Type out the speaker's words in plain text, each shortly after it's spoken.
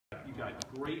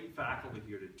got great faculty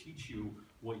here to teach you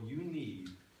what you need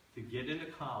to get into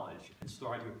college and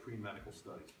start your pre-medical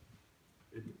studies.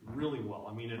 It really well.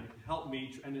 I mean, it helped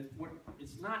me, and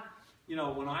it's not, you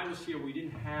know, when I was here, we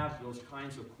didn't have those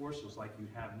kinds of courses like you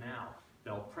have now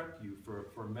that'll prep you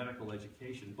for medical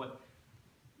education. But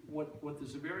what the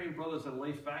Xaverian brothers and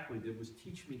lay faculty did was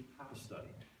teach me how to study.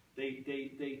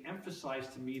 They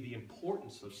emphasized to me the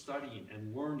importance of studying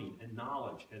and learning and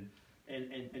knowledge and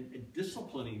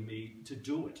disciplining me to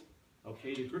do it.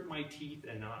 Okay, to grit my teeth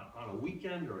and on a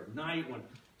weekend or at night when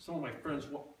some of my friends,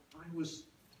 well, I was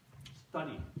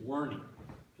studying, learning,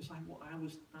 because I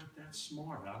was not that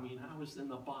smart. I mean, I was in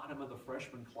the bottom of the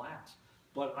freshman class,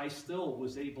 but I still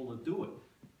was able to do it.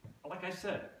 Like I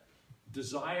said,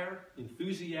 desire,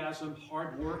 enthusiasm,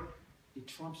 hard work, it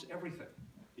trumps everything.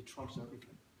 It trumps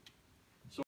everything.